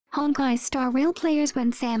Honkai Star Rail players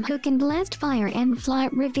when Sam who can blast fire and fly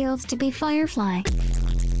reveals to be Firefly.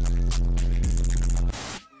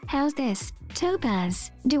 How's this,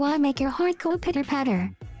 Topaz? Do I make your heart go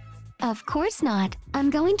pitter-patter? Of course not. I'm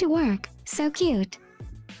going to work. So cute.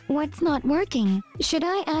 What's not working? Should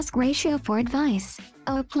I ask Ratio for advice?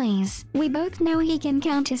 Oh please. We both know he can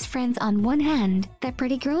count his friends on one hand. That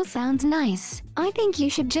pretty girl sounds nice. I think you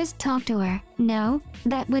should just talk to her. No,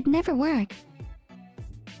 that would never work.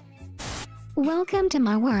 Welcome to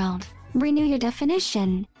my world. Renew your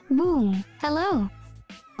definition. Woo. Hello.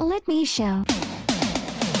 Let me show.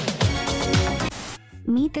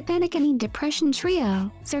 Meet the Panic Depression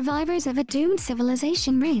Trio, survivors of a doomed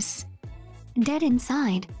civilization race. Dead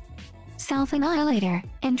inside. Self-annihilator,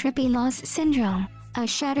 entropy loss syndrome, a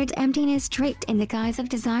shattered emptiness draped in the guise of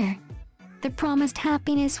desire. The promised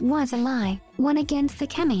happiness was a lie. One against the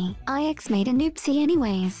Chemi, IX made an oopsie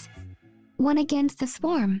anyways. One against the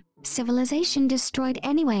swarm, civilization destroyed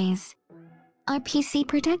anyways. IPC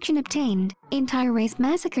protection obtained, entire race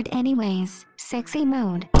massacred anyways, sexy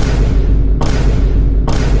mode.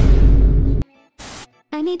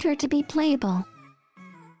 I need her to be playable.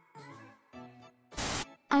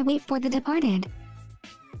 I wait for The Departed.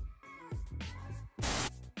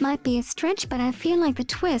 Might be a stretch, but I feel like the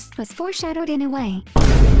twist was foreshadowed in a way.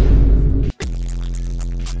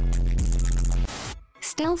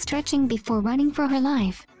 Still stretching before running for her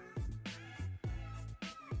life.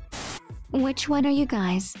 Which one are you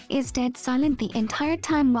guys? Is dead silent the entire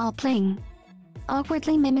time while playing,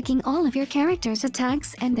 awkwardly mimicking all of your characters'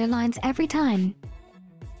 attacks and their lines every time.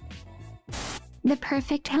 The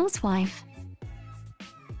perfect housewife.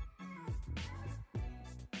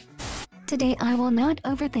 Today I will not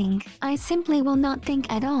overthink. I simply will not think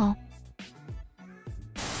at all.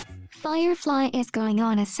 Firefly is going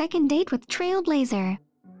on a second date with Trailblazer.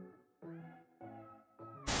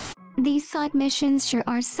 These side missions sure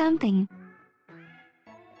are something.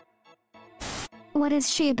 What is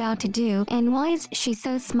she about to do, and why is she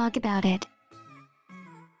so smug about it?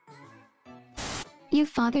 Your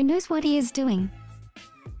father knows what he is doing.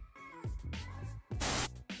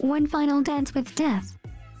 One final dance with death.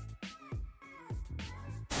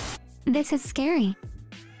 This is scary.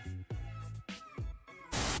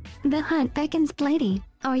 The hunt beckons Blady.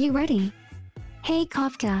 Are you ready? Hey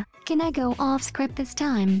Kafka, can I go off script this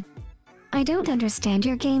time? I don't understand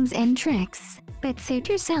your games and tricks, but suit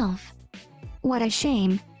yourself. What a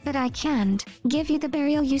shame, but I can't give you the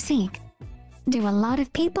burial you seek. Do a lot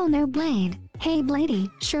of people know Blade? Hey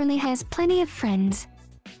Blady surely has plenty of friends.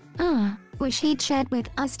 Wish he'd chat with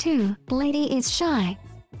us too. Blady is shy.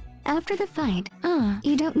 After the fight,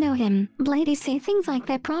 you don't know him. Blady say things like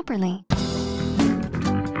that properly.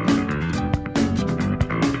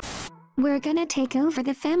 We're gonna take over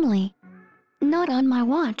the family. Not on my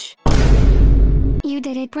watch. You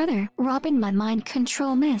did it, brother. Robin, my mind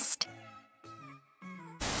control missed.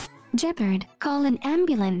 Jeopard, call an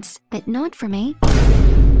ambulance, but not for me.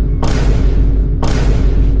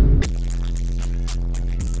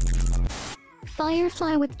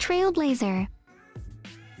 Firefly with Trailblazer.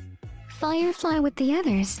 Firefly with the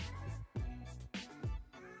others.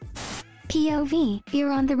 POV,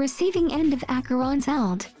 you're on the receiving end of Acheron's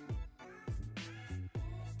eld.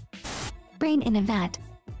 Brain in a vat.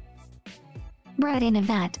 Bread in a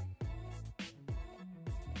vat.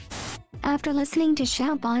 After listening to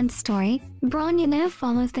Xiaobon's story, Bronya now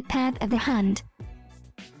follows the path of the hunt.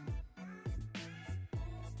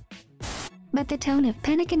 But the tone of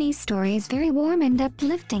Penacony's story is very warm and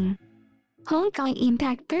uplifting. Honkai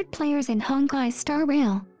impact third players in Honkai Star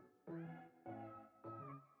Rail.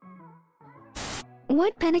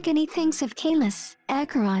 What Penacony thinks of Kalis,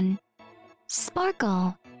 Acheron,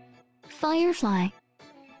 Sparkle, Firefly,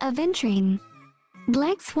 Aventrine,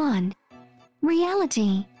 Black Swan,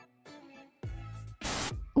 Reality.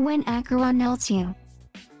 When Acheron melts you.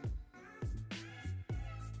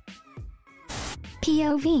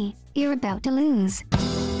 POV, you're about to lose.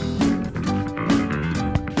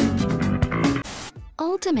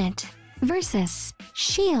 Ultimate versus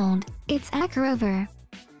Shield. It's Acherover.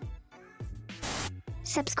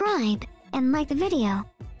 Subscribe and like the video.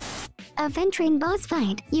 Aventrine boss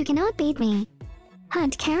fight, you cannot beat me.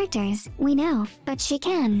 Hunt characters, we know, but she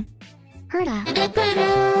can. Herda.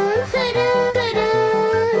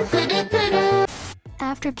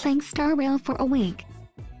 After playing Star Rail for a week.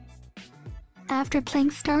 After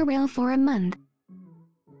playing Star Rail for a month.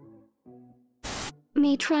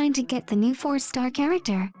 Me trying to get the new 4-star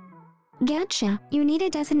character. Gotcha, you need a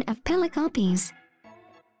dozen of Pella copies.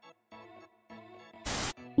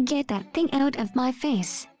 Get that thing out of my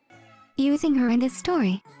face. Using her in this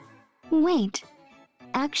story. Wait.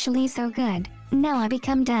 Actually so good. Now I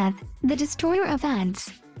become Death, the destroyer of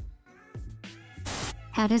ants.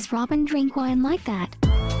 How does Robin drink wine like that?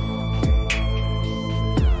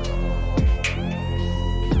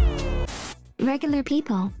 Regular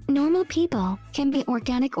people, normal people, can be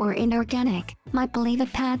organic or inorganic, might believe a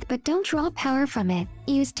path but don't draw power from it,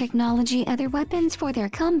 use technology other weapons for their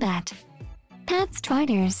combat. Path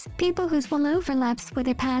striders, people whose will overlaps with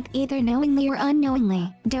their path either knowingly or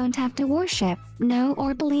unknowingly, don't have to worship, know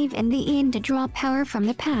or believe in the end to draw power from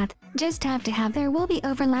the path, just have to have their will be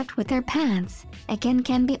overlapped with their paths. Again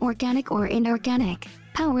can be organic or inorganic,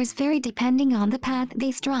 powers vary depending on the path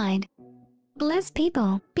they stride. Blessed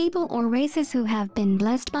people, people or races who have been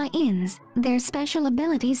blessed by ends. Their special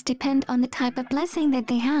abilities depend on the type of blessing that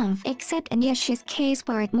they have, except in Yeshi's case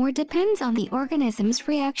where it more depends on the organism's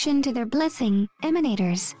reaction to their blessing.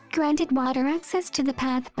 Emanators, granted wider access to the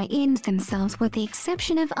path by ends themselves with the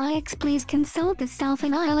exception of IX. Please consult the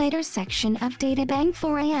Self-Annihilator section of Databank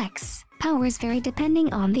for AX. Powers vary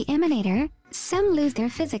depending on the emanator. Some lose their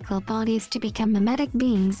physical bodies to become mimetic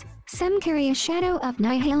beings. Some carry a shadow of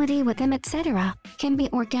nihility with them, etc. Can be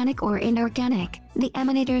organic or inorganic. The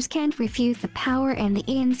emanators can't refuse the power and the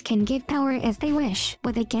ends can give power as they wish,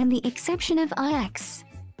 with again the exception of IX.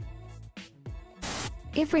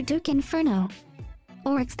 Ifrit Inferno,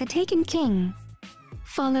 Oryx the Taken King,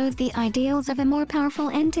 follows the ideals of a more powerful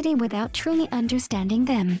entity without truly understanding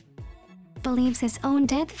them. Believes his own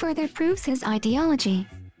death further proves his ideology.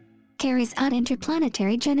 Carries out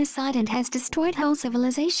interplanetary genocide and has destroyed whole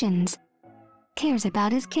civilizations. Cares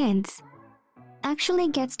about his kids. Actually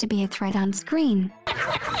gets to be a threat on screen.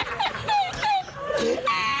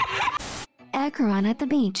 Acheron at the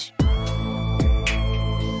beach.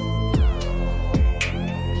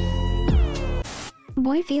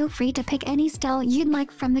 Boy, feel free to pick any style you'd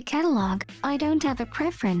like from the catalog. I don't have a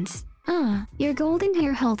preference. Your golden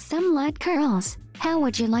hair holds some light curls. How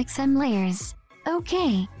would you like some layers?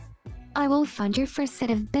 Okay. I will fund your first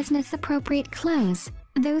set of business-appropriate clothes.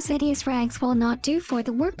 Those hideous rags will not do for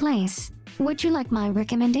the workplace. Would you like my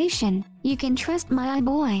recommendation? You can trust my eye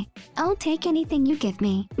boy. I'll take anything you give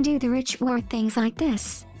me. Do the rich wear things like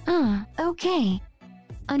this? Okay.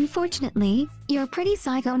 Unfortunately, your pretty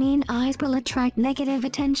Zygonian eyes will attract negative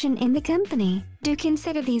attention in the company. Do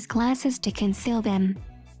consider these glasses to conceal them.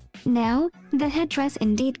 Now, the headdress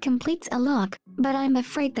indeed completes a look, but I'm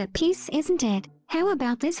afraid that piece isn't it. How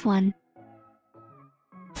about this one?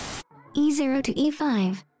 E0 to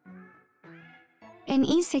E5. An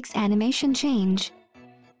E6 animation change.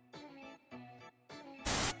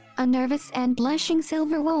 A nervous and blushing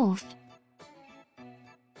silver wolf.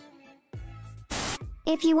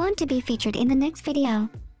 If you want to be featured in the next video,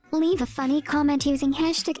 leave a funny comment using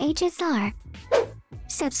hashtag HSR.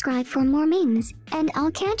 Subscribe for more memes, and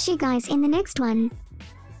I'll catch you guys in the next one.